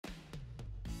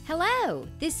Hello,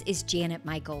 this is Janet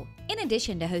Michael. In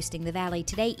addition to hosting The Valley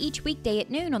Today each weekday at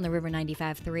noon on the River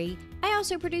 95.3, I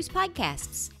also produce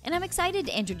podcasts, and I'm excited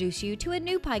to introduce you to a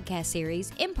new podcast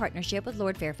series in partnership with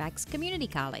Lord Fairfax Community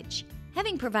College.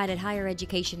 Having provided higher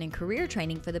education and career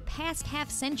training for the past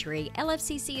half-century,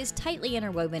 LFCC is tightly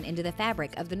interwoven into the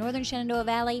fabric of the Northern Shenandoah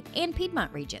Valley and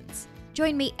Piedmont regions.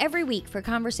 Join me every week for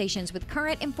conversations with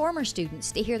current and former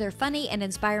students to hear their funny and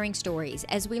inspiring stories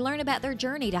as we learn about their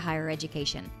journey to higher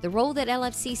education, the role that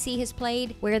LFCC has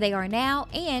played, where they are now,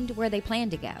 and where they plan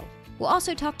to go. We'll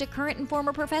also talk to current and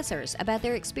former professors about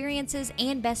their experiences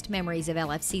and best memories of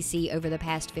LFCC over the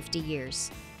past 50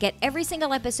 years. Get every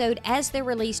single episode as they're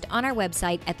released on our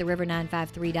website at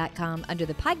theriver953.com under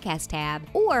the podcast tab,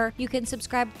 or you can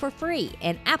subscribe for free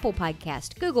in Apple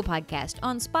Podcast, Google Podcast,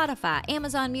 on Spotify,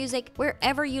 Amazon Music,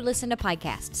 wherever you listen to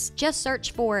podcasts. Just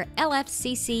search for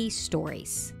LFCC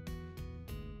Stories.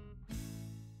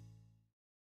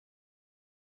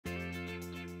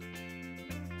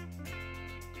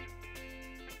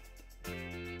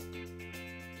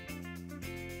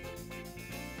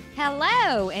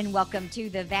 Hello and welcome to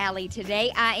The Valley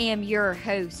Today. I am your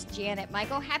host, Janet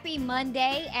Michael. Happy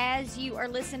Monday as you are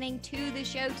listening to the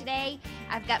show today.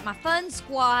 I've got my fun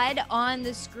squad on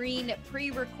the screen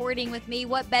pre-recording with me.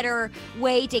 What better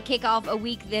way to kick off a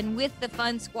week than with the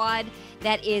fun squad?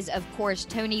 That is, of course,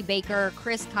 Tony Baker,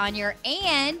 Chris Konyar,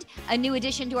 and a new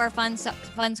addition to our fun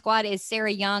squad is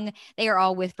Sarah Young. They are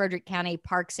all with Frederick County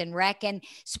Parks and Rec, and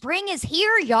spring is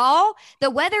here, y'all.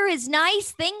 The weather is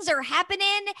nice. Things are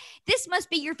happening. This must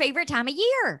be your favorite time of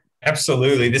year.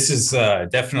 Absolutely. This is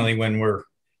definitely when we're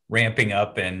ramping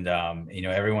up and,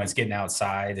 everyone's getting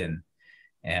outside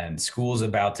and school's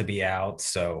about to be out.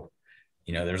 So,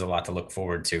 there's a lot to look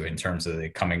forward to in terms of the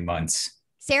coming months.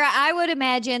 Sarah, I would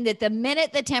imagine that the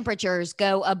minute the temperatures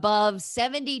go above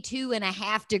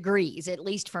 72.5 degrees, at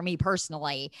least for me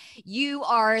personally, you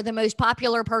are the most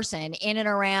popular person in and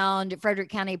around Frederick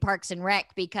County Parks and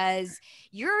Rec because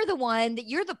you're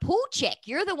the pool chick.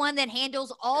 You're the one that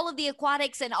handles all of the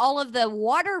aquatics and all of the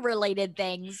water related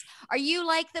things. Are you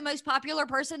like the most popular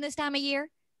person this time of year?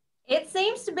 It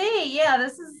seems to be. Yeah,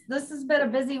 this has been a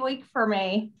busy week for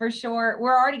me, for sure.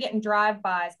 We're already getting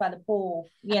drive-bys by the pool.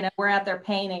 We're out there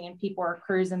painting and people are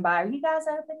cruising by. Are you guys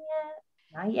open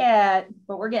yet? Not yet,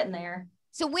 but we're getting there.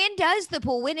 So when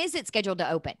is it scheduled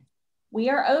to open? We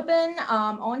are open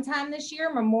on time this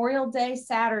year, Memorial Day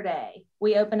Saturday.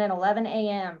 We open at 11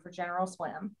 a.m. for general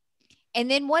swim. And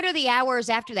then what are the hours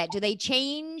after that? Do they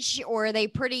change or are they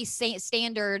pretty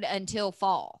standard until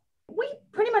fall? We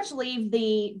pretty much leave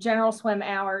the general swim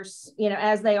hours,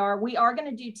 as they are. We are going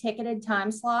to do ticketed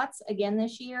time slots again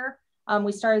this year.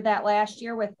 We started that last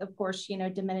year with, of course,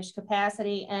 diminished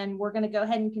capacity, and we're going to go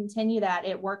ahead and continue that.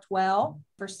 It worked well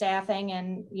for staffing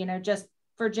and, just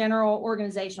for general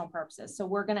organizational purposes. So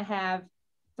we're going to have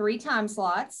 3 time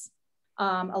slots,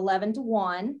 11 to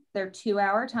 1. They're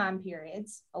 2-hour time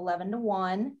periods, 11 to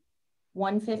 1,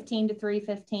 1:15 to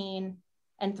 3:15,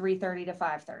 and 3:30 to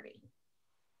 5:30.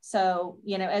 So,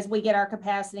 as we get our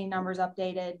capacity numbers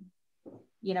updated,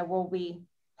 we'll be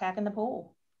packing the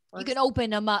pool. You can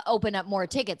open up more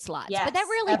ticket slots, yes, but that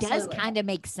really absolutely does kind of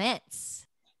make sense.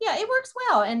 Yeah, it works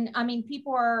well. And I mean,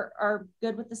 people are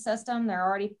good with the system. They're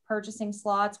already purchasing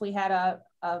slots. We had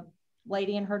a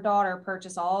lady and her daughter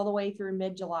purchase all the way through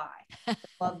mid-July.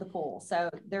 Love the pool. So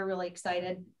they're really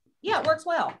excited. Yeah, it works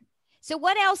well. So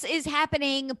what else is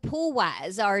happening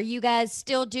pool-wise? Are you guys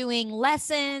still doing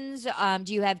lessons?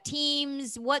 Do you have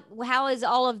teams? How is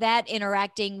all of that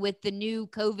interacting with the new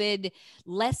COVID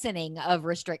lessening of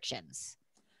restrictions?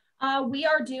 We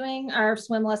are doing our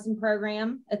swim lesson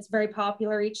program. It's very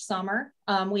popular each summer.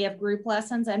 We have group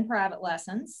lessons and private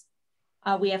lessons.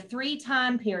 We have 3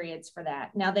 time periods for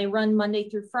that. Now they run Monday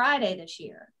through Friday this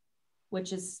year,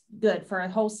 which is good for a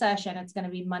whole session. It's going to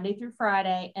be Monday through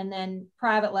Friday. And then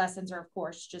private lessons are, of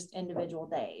course, just individual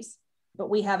days. But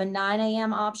we have a 9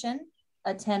 a.m. option,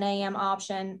 a 10 a.m.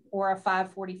 option, or a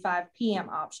 5:45 p.m.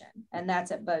 option. And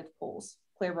that's at both pools,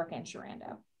 Clearbrook and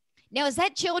Shenandoah. Now, is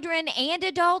that children and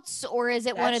adults, or is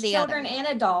it one of the other? Children and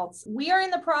adults. We are in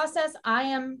the process. I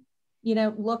am,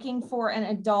 looking for an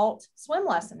adult swim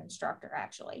lesson instructor,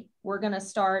 actually. We're going to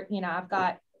start, I've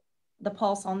got the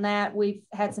pulse on that. We've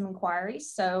had some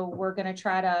inquiries, so we're going to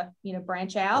try to,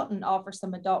 branch out and offer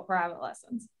some adult private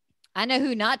lessons. I know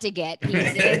who not to get. He's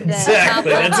in the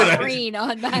Exactly. top of the screen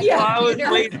on my Yeah. I was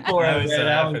computer. waiting for it. I was man. I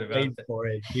laughing was about waiting that. for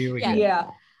it. Here we Yeah. go.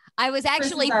 Yeah. I was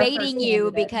actually is our baiting first you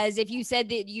candidate. because if you said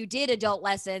that you did adult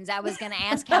lessons, I was going to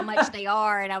ask how much they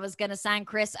are, and I was going to sign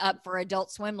Chris up for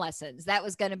adult swim lessons. That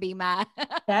was going to be my.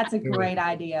 That's a great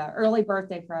idea. Early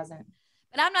birthday present.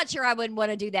 But I'm not sure I wouldn't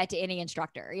want to do that to any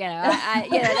instructor.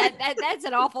 That's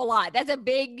an awful lot. That's a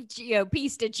big,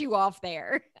 piece to chew off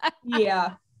there.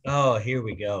 Yeah. Oh, here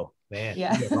we go, man.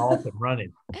 Yeah. You're off and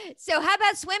running. So how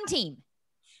about swim team?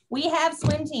 We have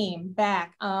swim team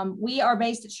back. We are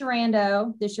based at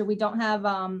Sharando. This year we don't have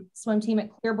swim team at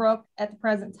Clearbrook at the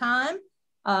present time,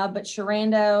 but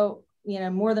Sharando,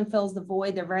 more than fills the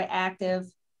void. They're very active,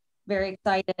 very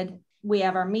excited. We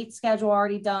have our meet schedule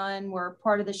already done. We're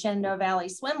part of the Shenandoah Valley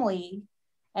Swim League.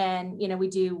 And, we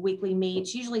do weekly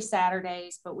meets, usually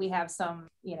Saturdays, but we have some,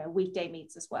 weekday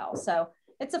meets as well. So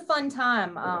it's a fun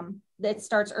time. It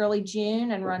starts early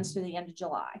June and runs through the end of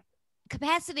July.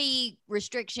 Capacity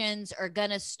restrictions are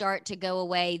going to start to go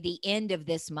away the end of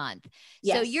this month.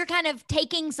 Yes. So you're kind of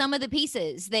taking some of the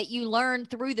pieces that you learned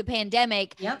through the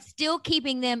pandemic, still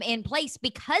keeping them in place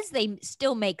because they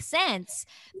still make sense,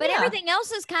 but everything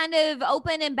else is kind of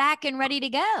open and back and ready to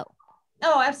go.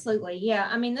 Oh, absolutely. Yeah.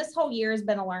 I mean, this whole year has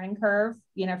been a learning curve,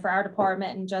 for our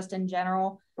department and just in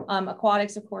general.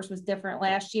 Aquatics, of course, was different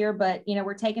last year, but,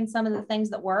 we're taking some of the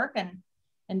things that work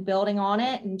and building on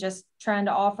it and just trying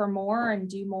to offer more and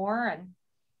do more and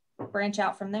branch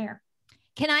out from there.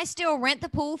 Can I still rent the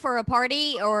pool for a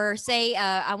party, or say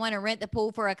I want to rent the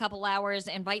pool for a couple hours,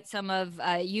 invite some of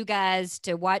you guys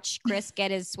to watch Chris get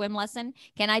his swim lesson?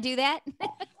 Can I do that?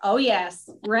 Oh, yes.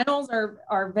 Rentals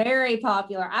are very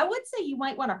popular. I would say you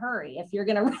might want to hurry if you're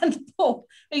going to rent the pool,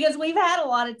 because we've had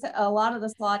a lot of the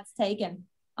slots taken.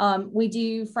 We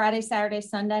do Friday, Saturday,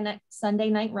 Sunday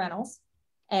night rentals.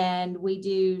 And we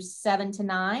do 7 to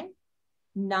 9,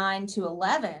 9 to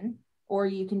 11, or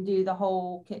you can do the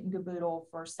whole kit and caboodle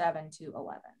for 7 to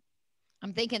 11.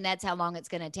 I'm thinking that's how long it's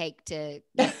going to take to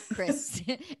get Chris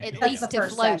at least to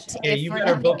float. Yeah, you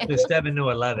better book the 7 to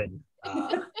 11. It's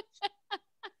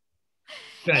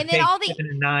going to take 7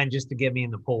 to 9 just to get me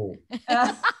in the pool.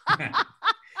 That's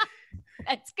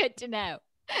good to know.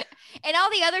 And all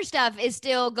the other stuff is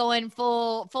still going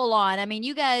full on. I mean,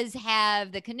 you guys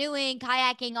have the canoeing,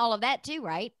 kayaking, all of that too,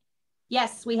 right?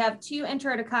 Yes, we have 2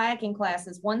 intro to kayaking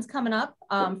classes. One's coming up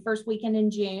first weekend in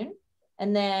June,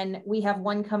 and then we have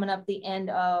one coming up the end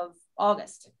of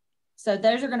August. So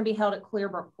those are going to be held at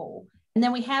Clearbrook Pool. And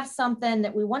then we have something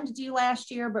that we wanted to do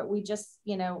last year, but we just,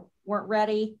 weren't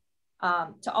ready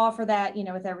to offer that,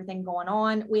 with everything going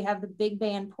on. We have the big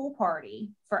band pool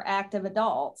party for active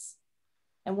adults.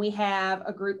 And we have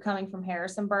a group coming from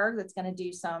Harrisonburg that's going to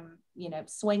do some,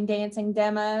 swing dancing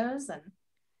demos. And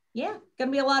going to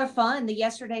be a lot of fun. The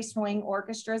Yesterday Swing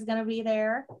Orchestra is going to be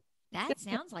there. That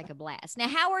sounds like a blast. Now,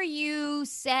 how are you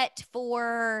set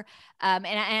for, and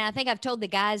I think I've told the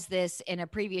guys this in a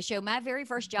previous show, my very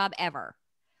first job ever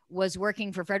was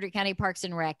working for Frederick County Parks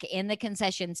and Rec in the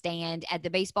concession stand at the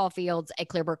baseball fields at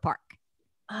Clearbrook Park.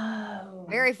 Oh,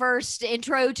 very first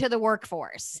intro to the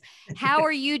workforce. How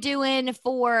are you doing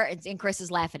for, and Chris is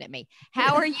laughing at me,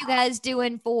 how are you guys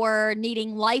doing for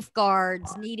needing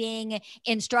lifeguards, needing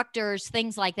instructors,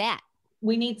 things like that?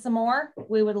 We need some more.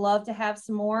 We would love to have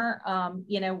some more.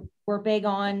 We're big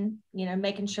on,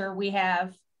 making sure we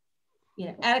have,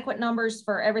 adequate numbers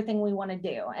for everything we want to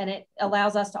do. And it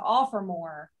allows us to offer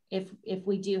more if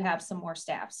we do have some more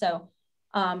staff. So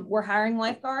we're hiring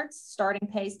lifeguards. Starting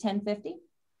pay is $10.50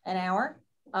 an hour.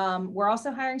 We're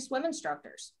also hiring swim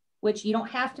instructors, which you don't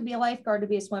have to be a lifeguard to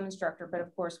be a swim instructor, but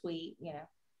of course we,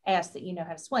 ask that you know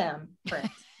how to swim for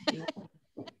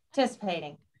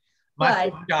participating.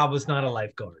 My job was not a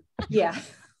lifeguard. Yeah.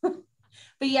 But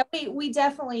yeah, we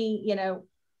definitely,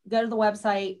 go to the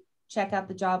website, check out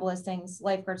the job listings,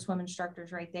 lifeguard swim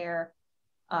instructors right there.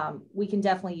 We can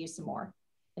definitely use some more.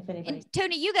 If anybody. And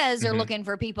Tony, you guys are looking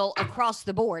for people across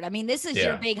the board. I mean, this is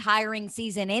your big hiring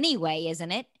season anyway, isn't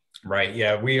it? Right.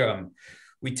 Yeah.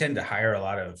 We tend to hire a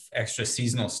lot of extra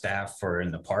seasonal staff for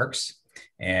in the parks.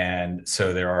 And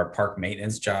so there are park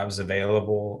maintenance jobs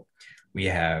available. We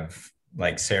have,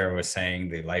 like Sarah was saying,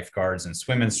 the lifeguards and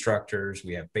swim instructors.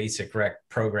 We have BasicREC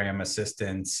program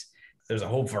assistants. There's a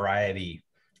whole variety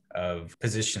of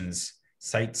positions,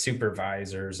 site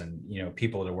supervisors, and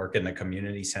people to work in the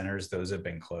community centers. Those have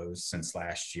been closed since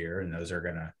last year, and those are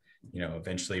going to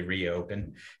eventually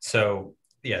reopen. So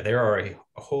there are a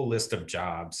whole list of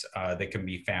jobs that can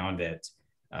be found at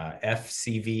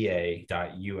fcva.us/jobs,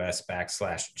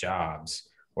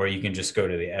 or you can just go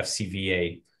to the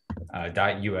fcva.us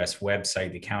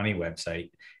website, the county website,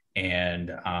 and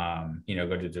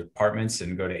go to departments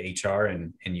and go to HR,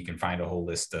 and you can find a whole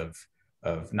list of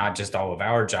not just all of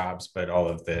our jobs, but all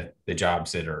of the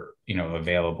jobs that are,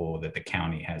 available that the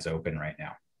county has open right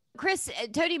now. Chris,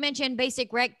 Tony mentioned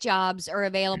BasicREC jobs are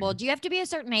available. Do you have to be a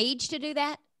certain age to do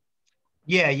that?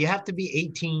 Yeah, you have to be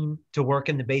 18 to work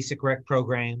in the basic rec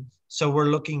program. So we're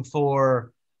looking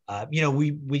for,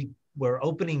 we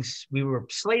were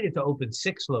slated to open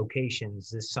 6 locations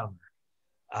this summer.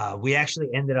 We actually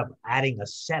ended up adding a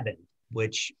 7th,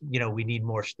 which, we need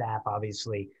more staff,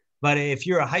 obviously. But if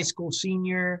you're a high school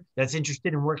senior that's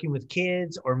interested in working with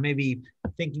kids, or maybe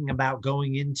thinking about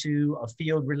going into a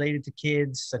field related to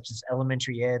kids, such as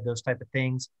elementary ed, those type of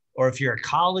things, or if you're a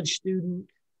college student,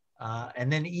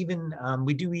 and then even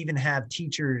we do even have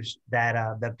teachers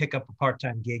that pick up a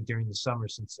part-time gig during the summer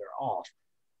since they're off.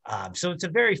 So it's a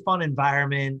very fun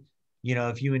environment.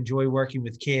 If you enjoy working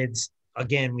with kids,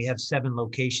 again, we have 7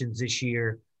 locations this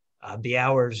year. The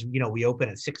hours, we open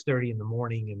at 6:30 in the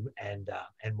morning and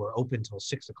we're open till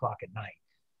 6 o'clock at night.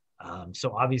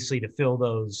 So obviously to fill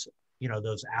those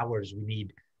hours, we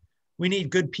need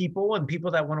good people and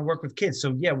people that want to work with kids.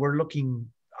 So yeah, we're looking,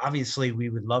 obviously we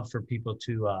would love for people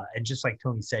to, and just like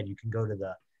Tony said, you can go to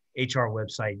the HR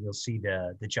website and you'll see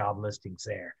the job listings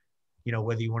there.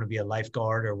 Whether you want to be a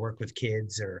lifeguard or work with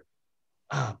kids or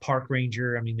park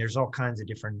ranger. I mean, there's all kinds of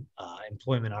different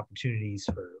employment opportunities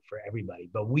for everybody,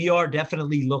 but we are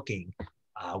definitely looking.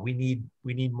 We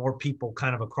need more people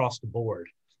kind of across the board.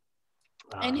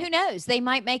 And who knows, they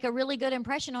might make a really good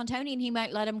impression on Tony and he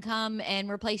might let him come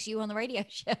and replace you on the radio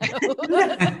show.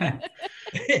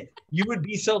 You would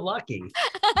be so lucky.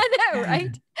 I know,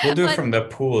 right? We'll do it from the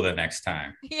pool the next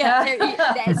time.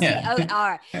 Yeah. All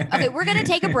right. Okay, we're going to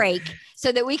take a break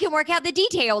so that we can work out the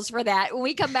details for that. When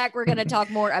we come back, we're going to talk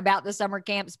more about the summer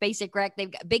camps, Basic Rec. They've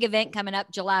got a big event coming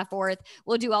up July 4th.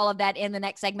 We'll do all of that in the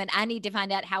next segment. I need to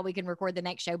find out how we can record the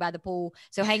next show by the pool.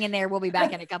 So hang in there. We'll be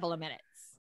back in a couple of minutes.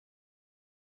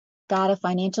 Got a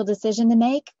financial decision to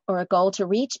make or a goal to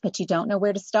reach, but you don't know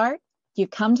where to start?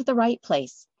 You've come to the right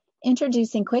place.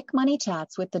 Introducing Quick Money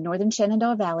Chats with the Northern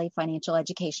Shenandoah Valley Financial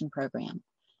Education Program.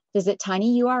 Visit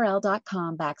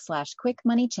tinyurl.com/Quick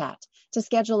Money Chat to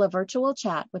schedule a virtual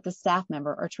chat with a staff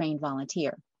member or trained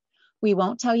volunteer. We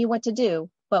won't tell you what to do,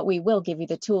 but we will give you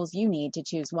the tools you need to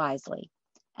choose wisely.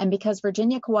 And because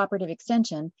Virginia Cooperative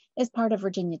Extension is part of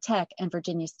Virginia Tech and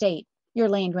Virginia State, your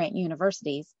land-grant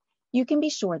universities, you can be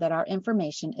sure that our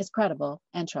information is credible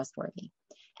and trustworthy.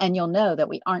 And you'll know that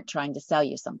we aren't trying to sell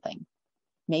you something.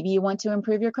 Maybe you want to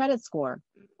improve your credit score,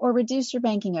 or reduce your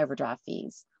banking overdraft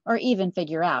fees, or even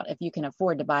figure out if you can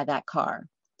afford to buy that car.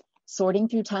 Sorting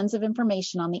through tons of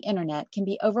information on the internet can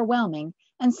be overwhelming,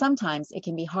 and sometimes it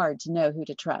can be hard to know who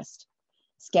to trust.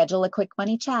 Schedule a Quick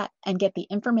Money Chat and get the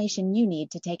information you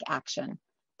need to take action.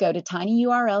 Go to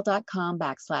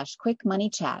tinyurl.com/Quick Money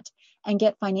Chat and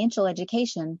get financial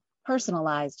education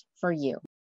personalized for you.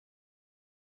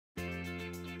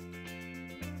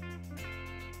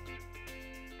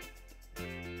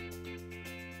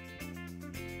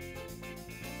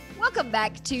 Welcome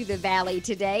back to the Valley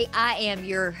today. I am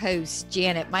your host,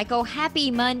 Janet Michael.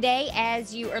 Happy Monday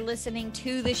as you are listening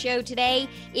to the show today.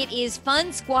 It is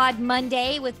Fun Squad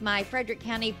Monday with my Frederick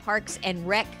County Parks and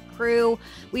Rec crew.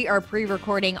 We are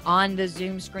pre-recording on the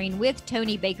Zoom screen with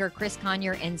Tony Baker, Chris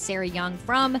Konyar, and Sarah Young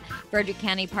from Frederick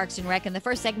County Parks and Rec. In the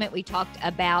first segment, we talked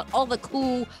about all the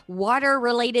cool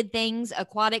water-related things,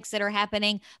 aquatics that are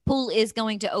happening. Pool is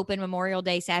going to open Memorial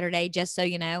Day Saturday, just so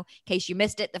you know, in case you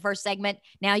missed it the first segment.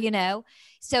 Now you know.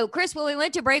 So, Chris, when we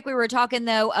went to break, we were talking,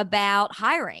 though, about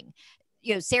hiring.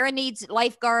 Sarah needs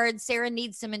lifeguards. Sarah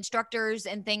needs some instructors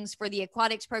and things for the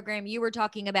aquatics program. You were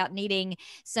talking about needing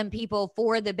some people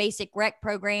for the Basic Rec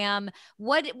program.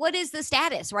 What is the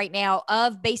status right now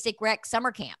of Basic Rec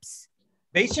summer camps?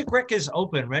 Basic Rec is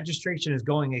open. Registration is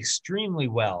going extremely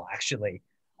well, actually.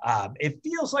 It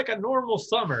feels like a normal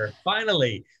summer,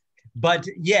 finally. But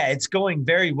yeah, it's going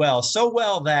very well. So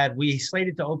well that we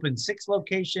slated to open 6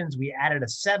 locations. We added a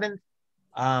 7th.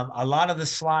 A lot of the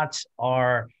slots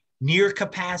are near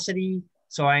capacity.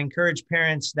 So I encourage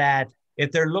parents that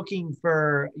if they're looking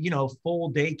for, full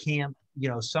day camp,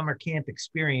 summer camp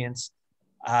experience,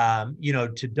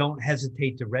 to don't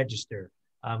hesitate to register.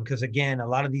 Because again, a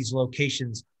lot of these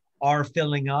locations are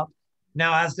filling up.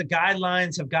 Now, as the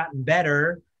guidelines have gotten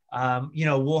better,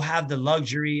 we'll have the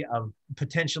luxury of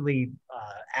potentially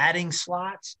adding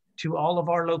slots to all of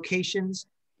our locations.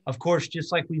 Of course,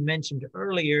 just like we mentioned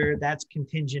earlier, that's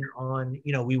contingent on,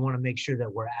 we want to make sure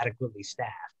that we're adequately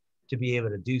staffed to be able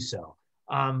to do so.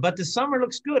 But the summer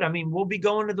looks good. I mean, we'll be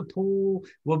going to the pool.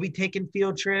 We'll be taking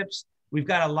field trips. We've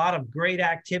got a lot of great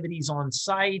activities on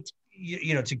site,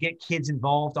 to get kids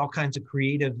involved, all kinds of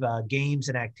creative games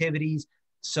and activities.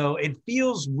 So it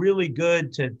feels really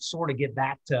good to sort of get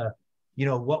back to,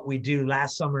 what we do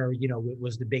last summer. It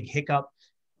was the big hiccup.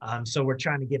 So we're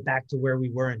trying to get back to where we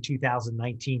were in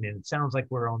 2019, and it sounds like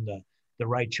we're on the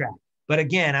right track. But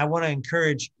again, I want to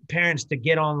encourage parents to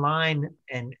get online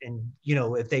and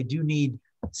if they do need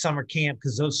summer camp,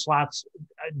 because those slots,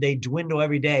 they dwindle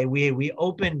every day. We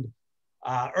opened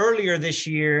earlier this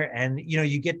year, and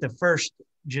you get the first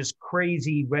just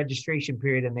crazy registration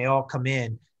period, and they all come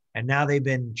in, and now they've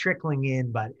been trickling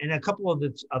in. And a couple of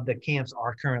the camps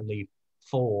are currently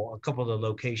full, a couple of the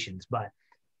locations. But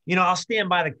I'll stand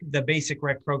by the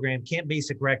BasicREC program. Camp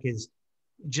BasicREC is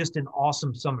just an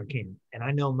awesome summer camp, and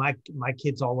I know my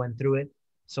kids all went through it,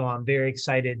 so I'm very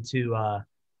excited to.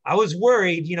 I was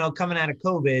worried, coming out of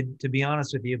COVID, to be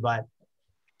honest with you, but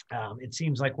it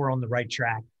seems like we're on the right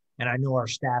track. And I know our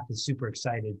staff is super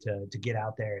excited to get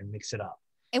out there and mix it up.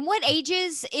 And what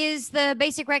ages is the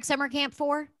BasicREC summer camp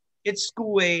for? It's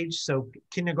school age, so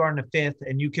kindergarten to fifth,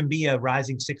 and you can be a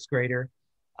rising sixth grader.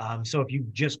 So if you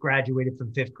just graduated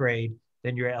from fifth grade,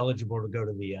 then you're eligible to go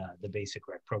to the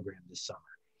BasicREC program this summer.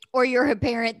 Or you're a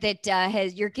parent that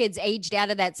has your kids aged out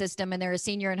of that system and they're a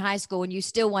senior in high school and you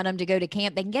still want them to go to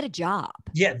camp, they can get a job.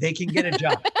 Yeah, they can get a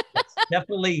job.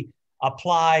 Definitely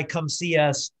apply, come see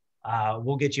us.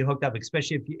 We'll get you hooked up,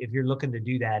 especially if you're looking to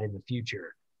do that in the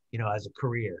future, as a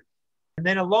career. And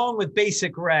then along with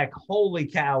BasicREC, holy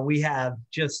cow, we have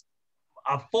just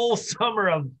a full summer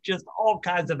of just all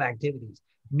kinds of activities,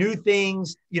 new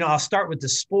things. I'll start with the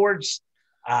sports.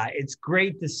 It's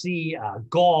great to see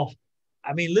golf.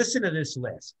 I mean, listen to this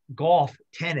list: golf,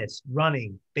 tennis,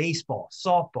 running, baseball,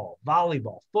 softball,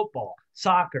 volleyball, football,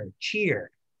 soccer,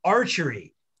 cheer,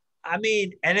 archery. I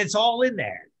mean, and it's all in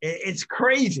there. It's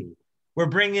crazy. We're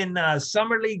bringing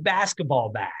Summer League basketball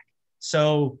back.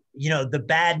 So, the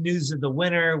bad news of the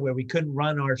winter where we couldn't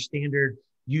run our standard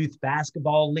youth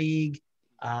basketball league,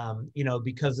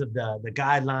 because of the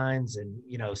guidelines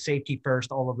and, safety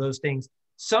first, all of those things.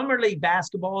 Summer League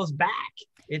basketball is back.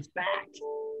 It's back.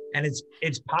 And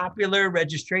it's popular.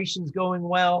 Registration's going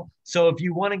well. So if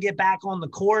you want to get back on the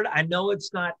court, I know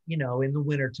it's not, in the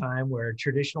wintertime where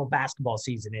traditional basketball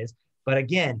season is. But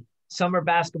again, summer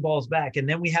basketball is back. And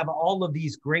then we have all of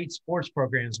these great sports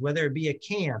programs, whether it be a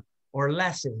camp or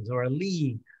lessons or a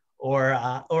league or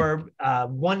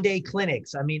one-day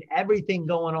clinics. I mean, everything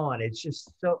going on. It's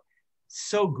just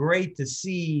so great to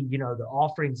see, the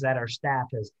offerings that our staff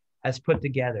has put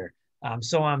together.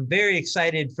 So I'm very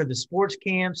excited for the sports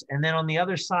camps. And then on the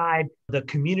other side, the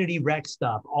community rec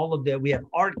stuff, all of that. We have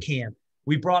art camp.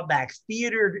 We brought back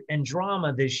theater and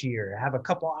drama this year. I have a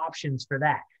couple options for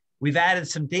that. We've added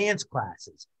some dance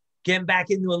classes, getting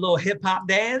back into a little hip hop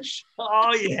dance.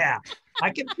 Oh yeah, I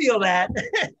can feel that.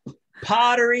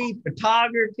 Pottery,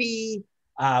 photography.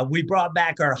 We brought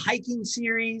back our hiking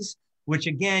series, which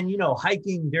again,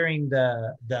 hiking during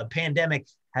the pandemic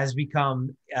has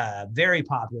become very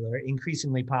popular,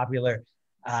 increasingly popular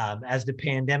as the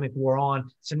pandemic wore on.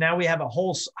 So now we have a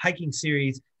whole hiking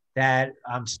series that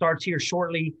starts here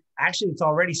shortly. Actually, it's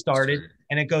already started,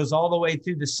 and it goes all the way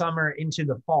through the summer into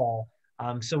the fall.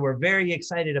 So we're very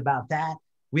excited about that.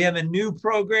 We have a new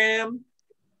program,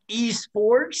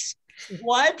 eSports.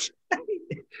 What?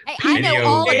 Hey, I know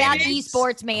all about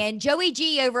eSports, man. Joey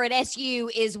G over at SU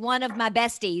is one of my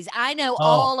besties. I know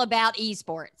all about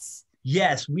eSports.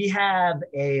 Yes, we have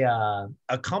a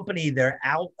company. They're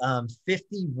out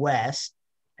 50 West,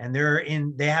 and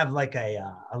they have like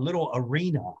a little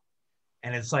arena,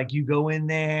 and it's like you go in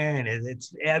there, and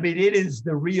it is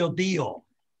the real deal.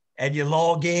 And you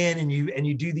log in and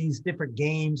you do these different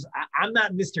games. I'm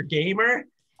not Mr. Gamer.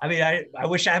 I mean, I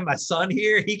wish I had my son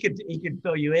here. He could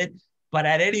fill you in. But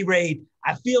at any rate,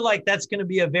 I feel like that's going to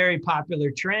be a very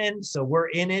popular trend. So we're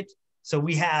in it. So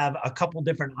we have a couple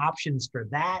different options for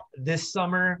that this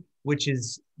summer, which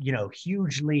is,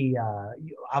 hugely,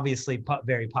 obviously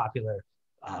very popular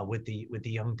with the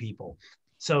young people.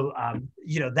 So,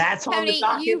 that's on the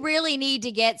docket. You really need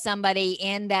to get somebody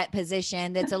in that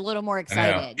position that's a little more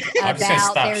excited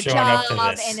about their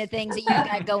job and the things that you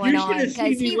got going on.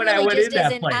 Because he really just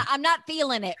isn't. I'm not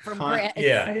feeling it from Chris.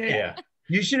 Yeah.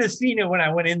 You should have seen it when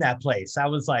I went in that place. I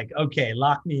was like, okay,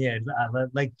 lock me in.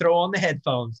 Like throw on the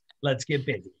headphones. Let's get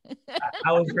busy.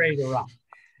 I was ready to rock.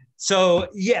 So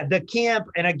yeah, the camp.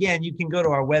 And again, you can go to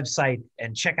our website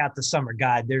and check out the summer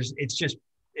guide.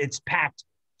 It's packed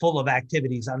full of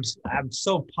activities. I'm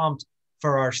so pumped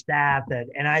for our staff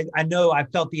and I know I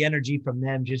felt the energy from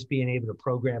them just being able to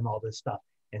program all this stuff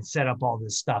and set up all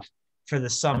this stuff for the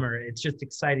summer. It's just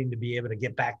exciting to be able to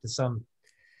get back to some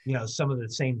of the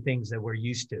same things that we're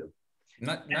used to.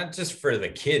 Not just for the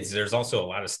kids. There's also a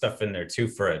lot of stuff in there too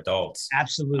for adults.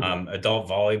 Absolutely. Adult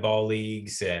volleyball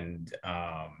leagues and,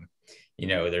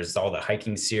 there's all the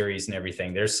hiking series and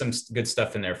everything. There's some good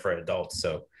stuff in there for adults.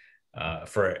 So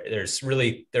there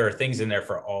are things in there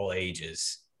for all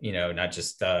ages. not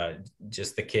just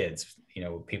the kids,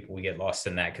 people, we get lost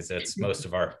in that because that's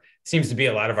seems to be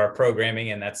a lot of our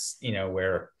programming, and that's,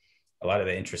 where a lot of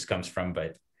the interest comes from.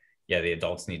 But yeah, the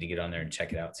adults need to get on there and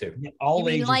check it out too. You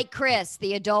mean like Chris,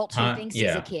 the adult who thinks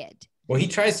he's a kid? Well, he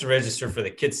tries to register for the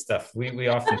kids stuff. We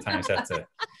oftentimes have to,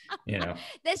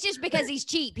 That's just because he's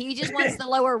cheap. He just wants the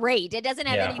lower rate. It doesn't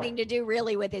have anything to do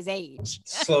really with his age.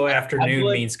 Slow afternoon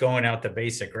means going out to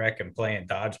BasicREC and playing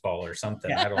dodgeball or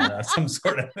something. I don't know, some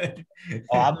sort of.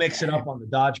 I'll mix it up on the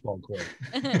dodgeball court.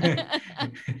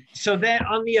 So then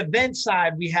on the event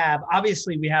side, we have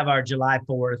our July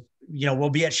 4th. We'll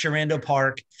be at Sharando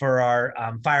Park for our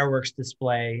fireworks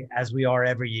display, as we are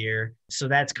every year. So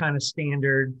that's kind of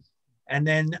standard. And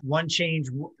then one change,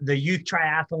 the youth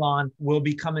triathlon will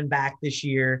be coming back this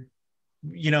year.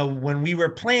 When we were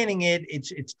planning it,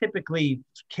 it's typically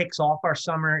kicks off our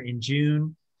summer in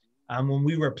June. When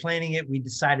we were planning it, we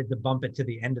decided to bump it to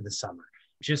the end of the summer,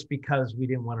 just because we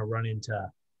didn't want to run into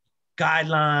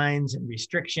guidelines and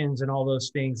restrictions and all those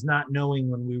things, not knowing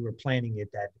when we were planning it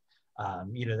that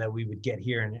that we would get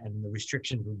here and the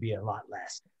restrictions would be a lot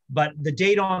less. But the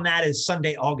date on that is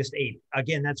Sunday, August 8th.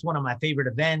 Again, that's one of my favorite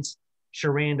events.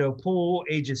 Sharando Pool,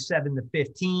 ages 7 to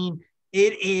 15.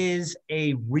 It is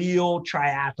a real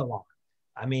triathlon.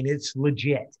 I mean, it's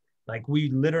legit. Like, we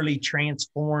literally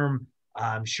transform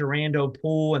Sharando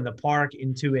Pool and the park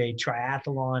into a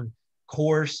triathlon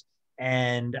course.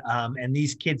 And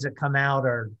these kids that come out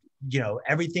are,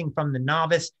 everything from the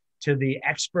novice to the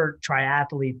expert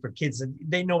triathlete for kids.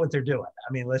 They know what they're doing.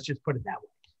 I mean, let's just put it that way.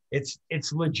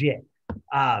 It's legit.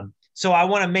 So I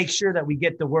want to make sure that we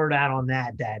get the word out on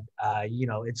that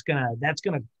that's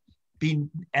gonna be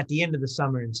at the end of the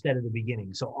summer instead of the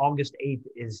beginning. So August 8th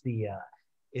is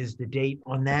the date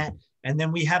on that. And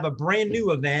then we have a brand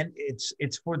new event.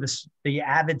 It's for the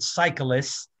avid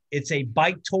cyclists. It's a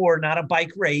bike tour, not a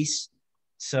bike race.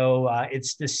 So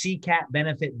it's the CCAP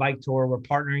benefit bike tour. We're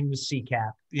partnering with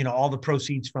CCAP. All the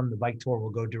proceeds from the bike tour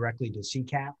will go directly to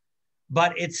CCAP.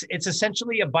 But it's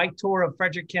essentially a bike tour of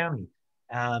Frederick County.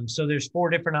 So there's 4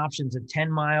 different options: a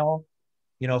 10-mile,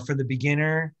 for the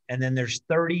beginner, and then there's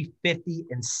 30, 50,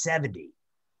 and 70.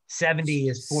 70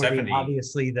 is for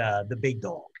obviously the big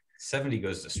dog. 70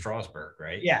 goes to Strasbourg,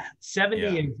 right? Yeah,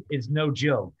 70 is no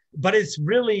joke, but it's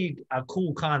really a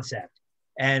cool concept.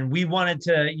 And we wanted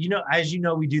to, as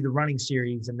we do the running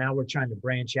series, and now we're trying to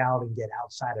branch out and get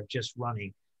outside of just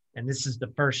running. And this is the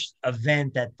first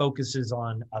event that focuses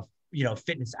on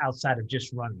fitness outside of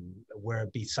just running, where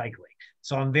it be cycling.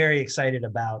 So I'm very excited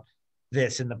about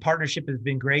this, and the partnership has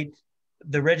been great.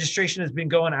 The registration has been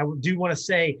going. I do want to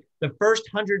say the first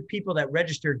 100 people that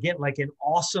register get like an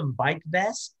awesome bike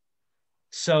vest.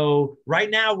 So right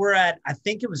now we're at, I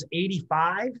think it was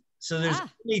 85. So there's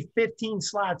only 15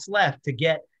 slots left to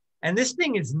get. And this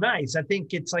thing is nice. I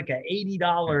think it's like a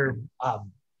 $80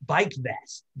 bike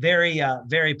vest. Very,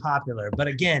 very popular. But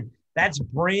again, that's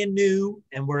brand new,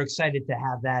 and we're excited to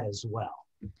have that as well.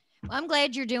 Well, I'm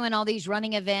glad you're doing all these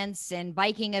running events and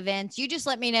biking events. You just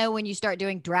let me know when you start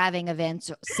doing driving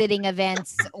events, sitting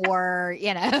events, or,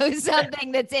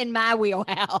 something that's in my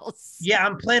wheelhouse. Yeah,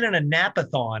 I'm planning a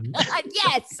napathon.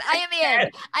 Yes, I am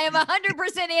in. I am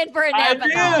 100% in for a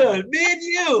napathon. Me and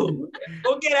you.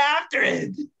 We'll get after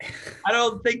it. I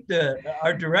don't think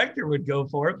our director would go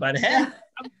for it, but hey,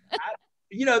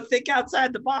 think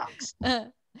outside the box.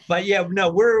 But yeah,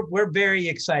 no, we're very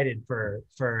excited for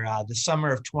the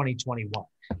summer of 2021.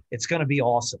 It's going to be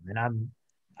awesome, and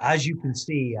as you can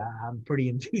see, I'm pretty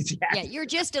enthusiastic. Yeah, you're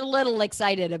just a little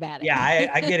excited about it. Yeah,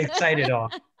 I get excited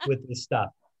with this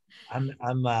stuff. I'm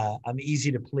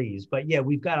easy to please, but yeah,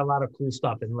 we've got a lot of cool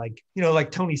stuff, and like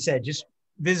Tony said, just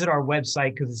visit our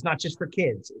website, because it's not just for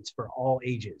kids; it's for all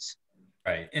ages.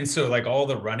 Right, and so like all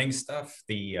the running stuff,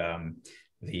 the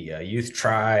youth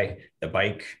tri, the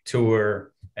bike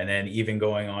tour, and then even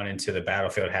going on into the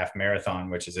Battlefield Half Marathon,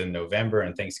 which is in November,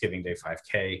 and Thanksgiving Day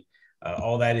 5K.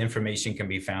 All that information can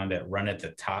be found at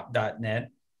runathetop.net.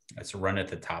 That's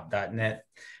runathetop.net.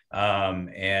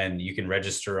 And you can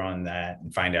register on that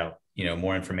and find out,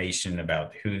 more information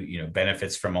about who,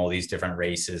 benefits from all these different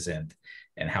races and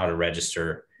how to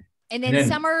register. And then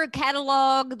summer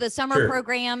catalog, the summer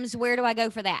programs, where do I go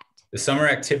for that? The summer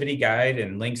activity guide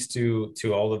and links to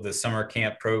all of the summer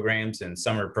camp programs and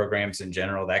summer programs in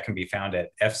general, that can be found at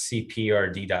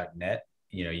fcprd.net.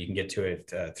 You can get to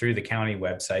it through the county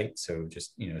website. So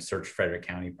just, search Frederick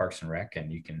County Parks and Rec,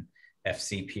 and you can,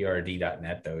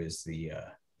 fcprd.net though is the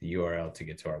URL to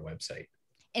get to our website.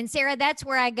 And Sarah, that's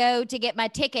where I go to get my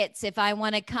tickets if I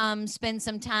want to come spend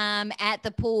some time at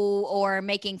the pool or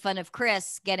making fun of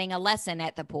Chris getting a lesson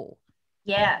at the pool.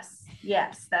 Yes,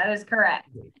 that is correct.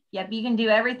 Yep, you can do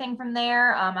everything from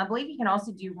there. I believe you can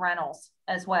also do rentals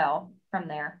as well from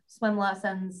there. Swim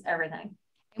lessons, everything.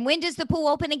 And when does the pool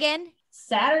open again?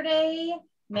 Saturday,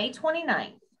 May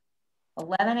 29th,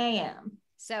 11 a.m.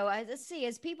 So let's see,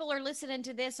 as people are listening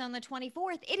to this on the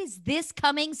 24th, it is this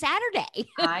coming Saturday.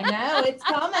 I know, it's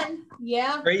coming.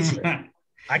 Yeah. Crazy. I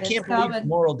It's can't believe coming.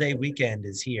 Memorial Day weekend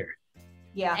is here.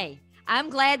 Yeah. Hey, I'm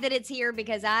glad that it's here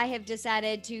because I have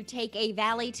decided to take a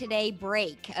Valley Today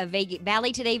break, a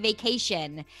Valley Today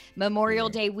vacation, Memorial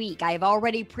Day week. I have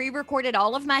already pre-recorded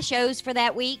all of my shows for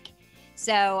that week.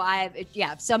 So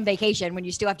some vacation when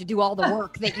you still have to do all the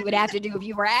work that you would have to do if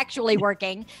you were actually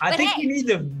working. I But think hey, you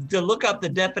need to look up the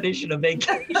definition of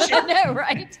vacation. I know,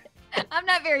 right? I'm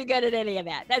not very good at any of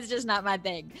that. That's just not my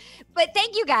thing. But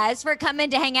thank you guys for coming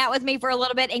to hang out with me for a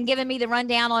little bit and giving me the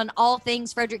rundown on all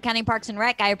things Frederick County Parks and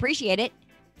Rec. I appreciate it.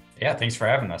 Yeah, thanks for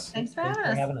having us. Thanks for Thanks for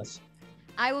having us. having us.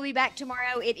 I will be back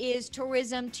tomorrow. It is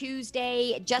Tourism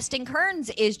Tuesday. Justin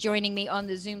Kearns is joining me on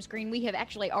the Zoom screen. We have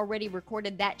actually already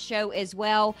recorded that show as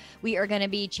well. We are going to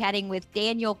be chatting with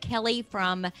Daniel Kelly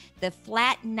from the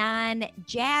Flat 9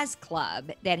 Jazz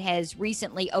Club that has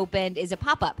recently opened, is a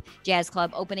pop-up jazz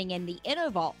club opening in the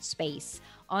Innovault space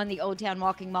on the Old Town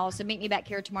Walking Mall. So meet me back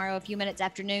here tomorrow a few minutes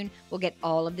after noon. We'll get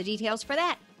all of the details for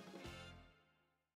that.